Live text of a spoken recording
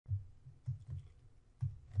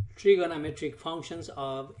trigonometric functions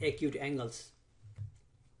of acute angles,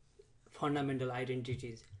 fundamental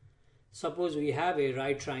identities. Suppose we have a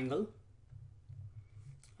right triangle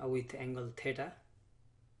with angle theta.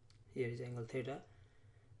 Here is angle theta.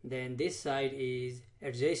 Then this side is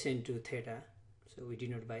adjacent to theta, so we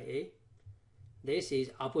denote by A. This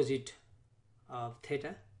is opposite of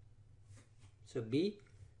theta, so B,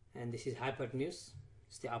 and this is hypotenuse.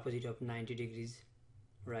 It's the opposite of 90 degrees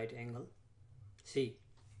right angle, C.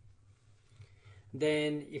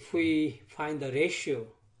 Then if we find the ratio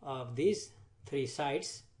of these three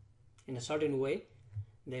sides in a certain way,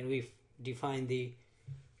 then we define the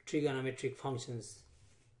trigonometric functions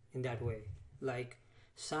in that way. Like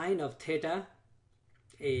sine of theta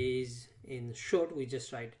is, in short we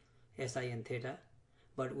just write sin theta,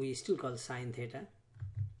 but we still call sine theta.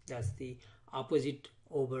 That's the opposite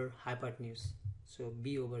over hypotenuse, so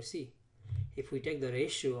B over C. If we take the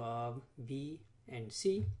ratio of B and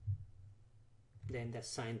C, then that's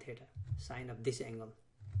sine theta, sine of this angle.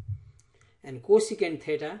 And cosecant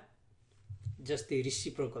theta, just the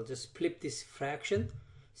reciprocal, just flip this fraction,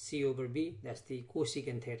 C over B, that's the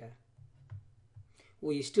cosecant theta.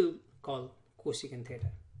 We still call cosecant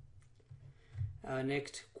theta.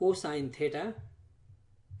 Next, cosine theta,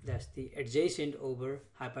 that's the adjacent over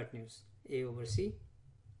hypotenuse, A over C.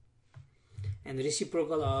 And the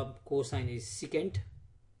reciprocal of cosine is secant,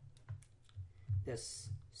 that's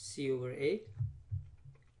C over A.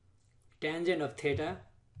 Tangent of theta,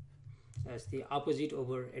 that's the opposite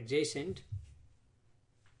over adjacent,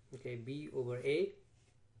 okay, B over A.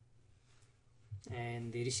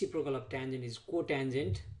 And the reciprocal of tangent is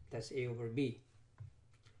cotangent, that's A over B.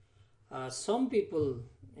 Some people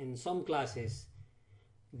in some classes,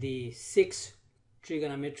 the 6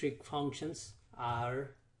 trigonometric functions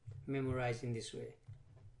are memorized in this way.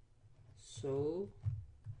 So,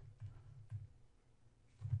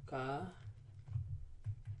 ka,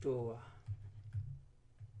 toa.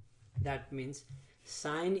 That means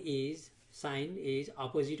sine is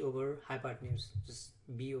opposite over hypotenuse, just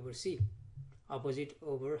B over C, opposite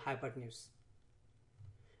over hypotenuse.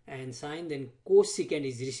 And sine, then cosecant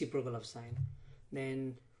is reciprocal of sine.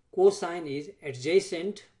 Then cosine is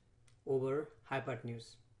adjacent over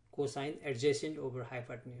hypotenuse, cosine adjacent over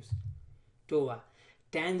hypotenuse. Toa.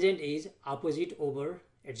 Tangent is opposite over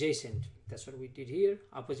adjacent. That's what we did here,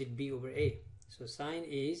 opposite B over A. So sine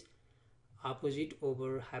is opposite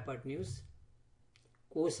over hypotenuse.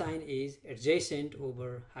 Cosine is adjacent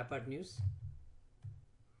over hypotenuse.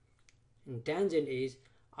 And tangent is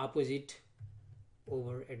opposite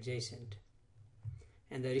over adjacent.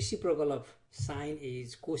 And the reciprocal of sine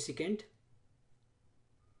is cosecant.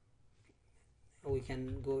 We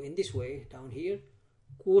can go in this way down here.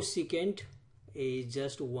 Cosecant is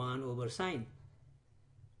just 1 over sine,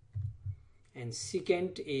 and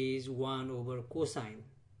secant is 1 over cosine.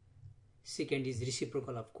 Secant is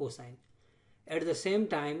reciprocal of cosine. At the same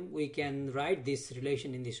time, we can write this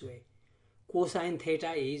relation in this way. Cosine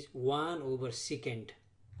theta is 1 over secant.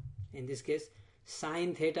 In this case,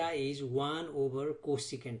 sine theta is 1 over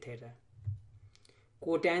cosecant theta.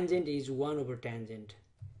 Cotangent is 1 over tangent.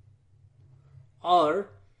 Or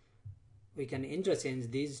we can interchange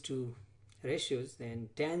these two ratios, then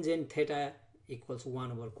tangent theta equals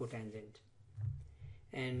 1 over cotangent.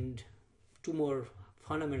 And two more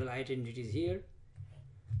fundamental identities here.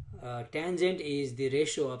 Tangent is the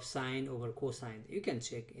ratio of sine over cosine. You can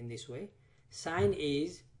check in this way. Sine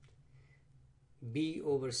is B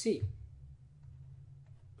over C,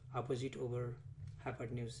 opposite over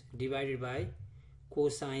hypotenuse, divided by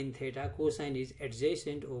cosine theta. Cosine is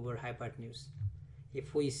adjacent over hypotenuse.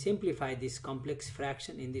 If we simplify this complex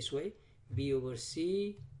fraction in this way, B over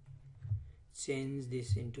C, change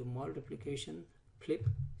this into multiplication, flip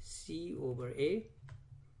C over A,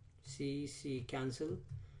 C cancel.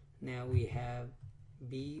 Now we have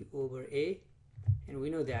B over A, and we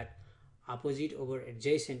know that opposite over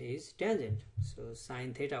adjacent is tangent. So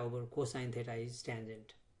sine theta over cosine theta is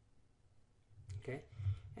tangent. Okay,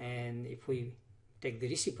 and if we take the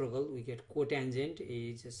reciprocal, we get cotangent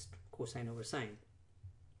is just cosine over sine.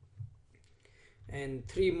 And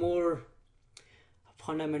three more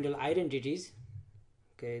fundamental identities.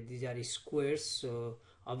 Okay, these are squares, so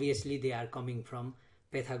obviously they are coming from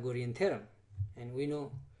Pythagorean theorem, and we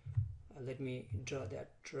know, let me draw that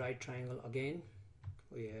right triangle again.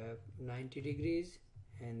 We have 90 degrees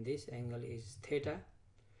and this angle is theta,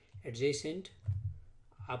 adjacent,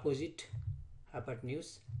 opposite,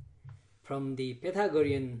 hypotenuse. From the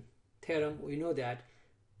Pythagorean theorem, we know that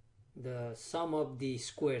the sum of the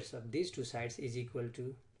squares of these two sides is equal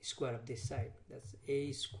to square of this side. That's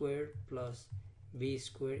a square plus b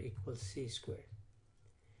square equals c square.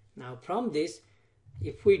 Now from this,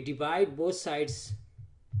 if we divide both sides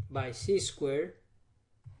by c square,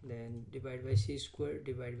 then divide by c square,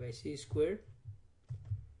 divide by c square,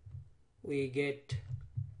 we get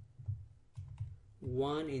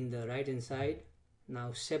 1 in the right hand side.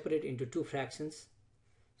 Now separate into two fractions,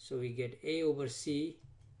 so we get a over c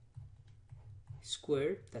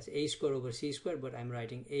square, that's a square over c square, but I'm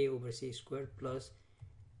writing a over c square plus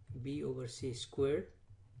b over c square.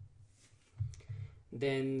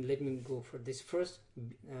 Then let me go for this first.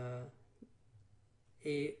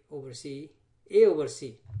 A over c.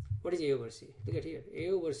 What is a over c? Look at here. A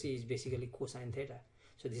over c is basically cosine theta.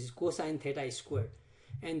 So this is cosine theta squared.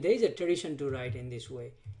 And there is a tradition to write in this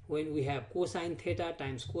way. When we have cosine theta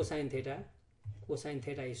times cosine theta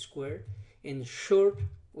is squared. In short,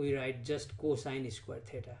 we write just cosine squared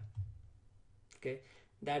theta. Okay,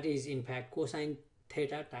 that is in fact cosine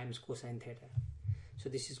theta times cosine theta. So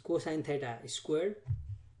this is cosine theta squared,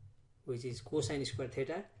 which is cosine squared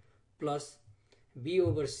theta, plus b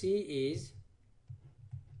over c is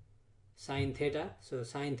sine theta. So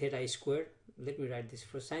sine theta squared. Let me write this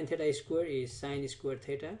first. Sine theta squared is sine squared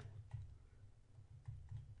theta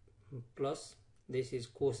plus this is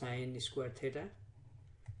cosine squared theta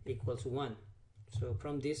equals 1. So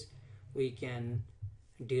from this we can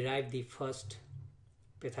derive the first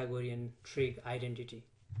Pythagorean trig identity.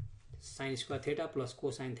 Sine squared theta plus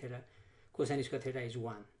cosine squared theta is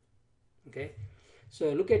 1. Okay,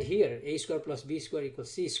 so look at here, a square plus b square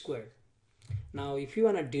equals c squared. Now if you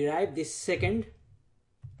want to derive this second,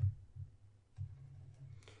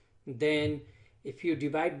 then if you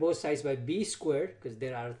divide both sides by b squared, because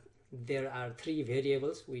there are three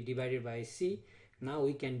variables, we divided by c, now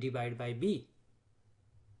we can divide by b.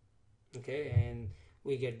 Okay, and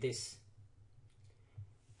we get this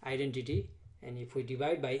identity, and if we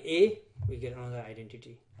divide by a, we get another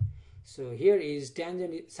identity. So here is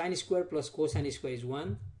tangent sine square plus cosine square is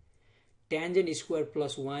 1, tangent square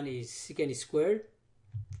plus 1 is secant squared,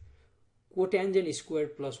 cotangent square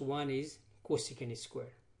plus 1 is cosecant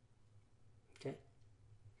squared. Okay,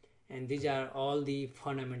 and these are all the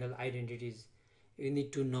fundamental identities you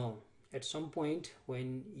need to know. At some point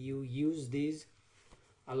when you use these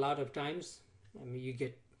a lot of times, I mean, you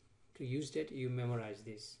get to use it, you memorize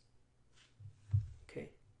this.